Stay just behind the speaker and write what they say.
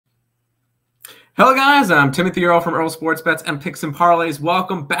Hello guys, I'm Timothy Earle from Earle Sports Bets and Picks and Parlays.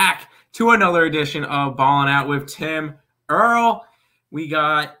 Welcome back to another edition of Ballin' Out with Tim Earle. We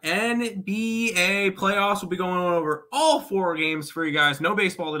got NBA playoffs. We'll be going over all four games for you guys. No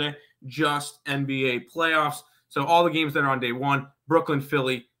baseball today, just NBA playoffs. So all the games that are on day one: Brooklyn,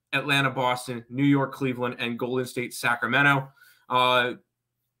 Philly, Atlanta, Boston, New York, Cleveland, and Golden State, Sacramento. I'm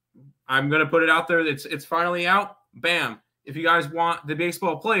going to put it out there. It's finally out. Bam. If you guys want the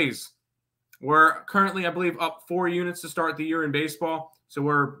baseball plays, we're currently, I believe, up 4 units to start the year in baseball. So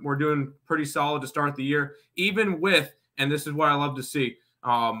we're doing pretty solid to start the year, even with, and this is what I love to see,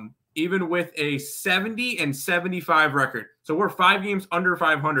 even with a 70 and 75 record. So we're 5 games under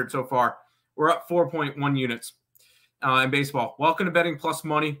 500 so far. We're up 4.1 units in baseball. Welcome to Betting Plus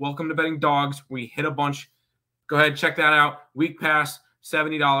Money. Welcome to Betting Dogs. We hit a bunch. Go ahead, check that out. Week Pass,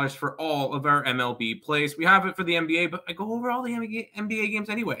 $70 for all of our MLB plays. We have it for the NBA, but I go over all the NBA games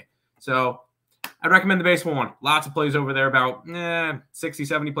anyway. So I'd recommend the baseball one. Lots of plays over there, about 60,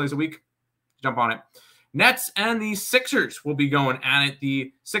 70 plays a week. Jump on it. Nets and the Sixers will be going at it.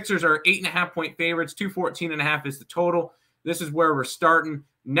 The Sixers are 8.5-point favorites. 214.5 is the total. This is where we're starting.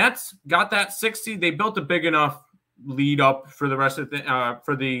 Nets got that 60. They built a big enough lead up for the rest of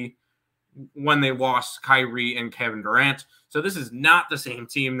when they lost Kyrie and Kevin Durant. So this is not the same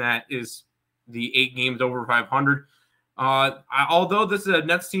team that is the 8 games over 500. Although this is a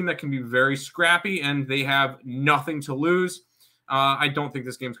Nets team that can be very scrappy and they have nothing to lose, I don't think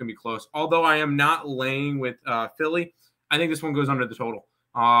this game's going to be close. Although I am not laying with Philly, I think this one goes under the total.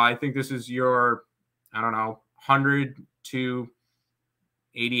 I think this is your, 100 to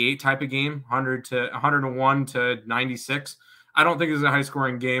 88 type of game, 101 to 96. I don't think this is a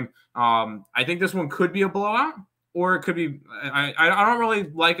high-scoring game. I think this one could be a blowout, or it could be I don't really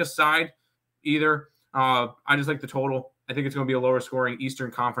like a side either. I just like the total. I think it's going to be a lower scoring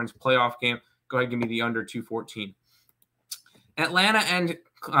Eastern Conference playoff game. Go ahead and give me the under 214. Atlanta and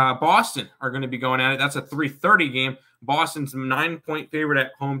Boston are going to be going at it. That's a 3:30 game. Boston's 9-point favorite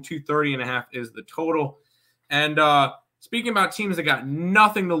at home. 230.5 is the total. And speaking about teams that got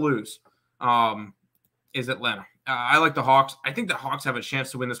nothing to lose, is Atlanta. I like the Hawks. I think the Hawks have a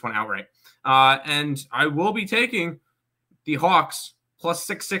chance to win this one outright. And I will be taking the Hawks plus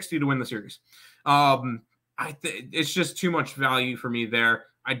 660 to win the series. It's just too much value for me there.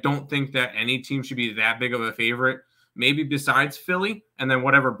 I don't think that any team should be that big of a favorite. Maybe besides Philly, and then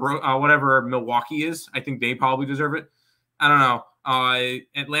whatever Milwaukee is, I think they probably deserve it. I don't know.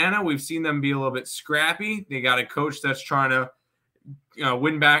 Atlanta, we've seen them be a little bit scrappy. They got a coach that's trying to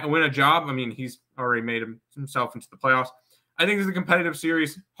win a job. I mean, he's already made himself into the playoffs. I think this is a competitive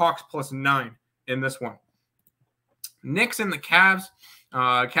series. Hawks plus 9 in this one. Knicks and the Cavs.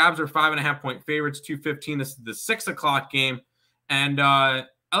 Cavs are 5.5-point favorites, 215. This is the 6 o'clock game. And I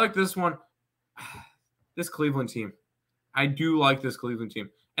like this one. This Cleveland team. I do like this Cleveland team.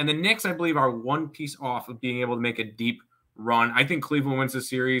 And the Knicks, I believe, are one piece off of being able to make a deep run. I think Cleveland wins the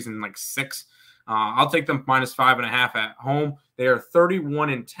series in like 6. I'll take them minus 5.5 at home. They are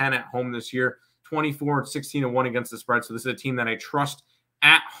 31-10 at home this year, 24-16-1 against the spread. So this is a team that I trust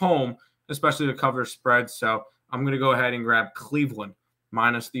at home, especially to cover spreads. So I'm going to go ahead and grab Cleveland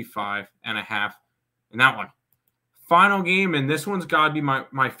minus the 5.5 in that one. Final game, and this one's got to be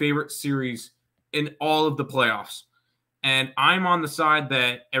my favorite series in all of the playoffs. And I'm on the side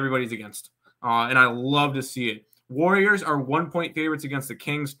that everybody's against. And I love to see it. Warriors are 1-point favorites against the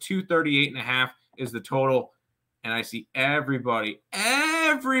Kings. 238.5 is the total. And I see everybody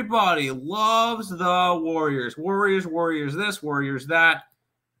loves the Warriors. Warriors this, Warriors that.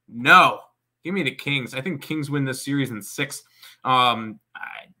 No. Give me the Kings. I think Kings win this series in 6.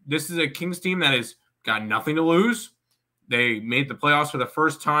 This is a Kings team that has got nothing to lose. They made the playoffs for the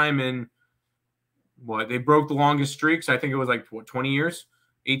first time in they broke the longest streaks. I think it was 20 years,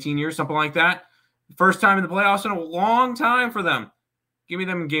 18 years, something like that. First time in the playoffs in a long time for them. Give me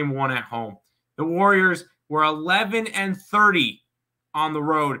them in game 1 at home. The Warriors were 11-30 on the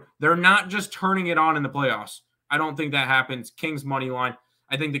road. They're not just turning it on in the playoffs. I don't think that happens. Kings money line.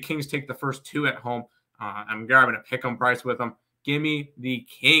 I think the Kings take the first 2 at home. I'm grabbing a pick 'em price with them. Give me the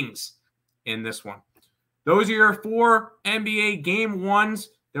Kings in this one. Those are your 4 NBA game 1s.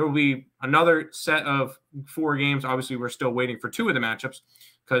 There will be another set of 4 games. Obviously, we're still waiting for 2 of the matchups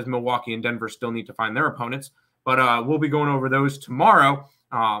because Milwaukee and Denver still need to find their opponents. But we'll be going over those tomorrow.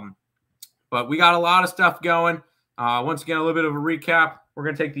 But we got a lot of stuff going. Once again, a little bit of a recap. We're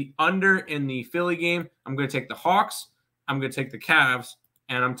going to take the under in the Philly game. I'm going to take the Hawks. I'm going to take the Cavs.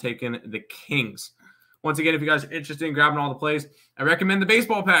 And I'm taking the Kings. Once again, if you guys are interested in grabbing all the plays, I recommend the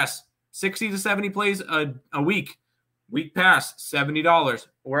baseball pass. 60 to 70 plays a week. Week pass, $70.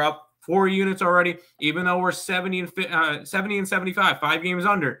 We're up 4 units already, even though we're 70 and 75, 5 games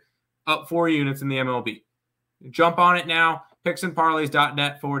under, up 4 units in the MLB. Jump on it now,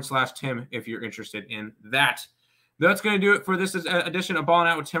 picksandparlays.net/Tim if you're interested in that. That's going to do it for this edition of Ballin'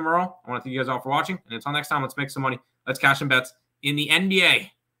 Out with Tim Earle. I want to thank you guys all for watching. And until next time, let's make some money. Let's cash some bets in the NBA.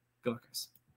 Good luck, guys.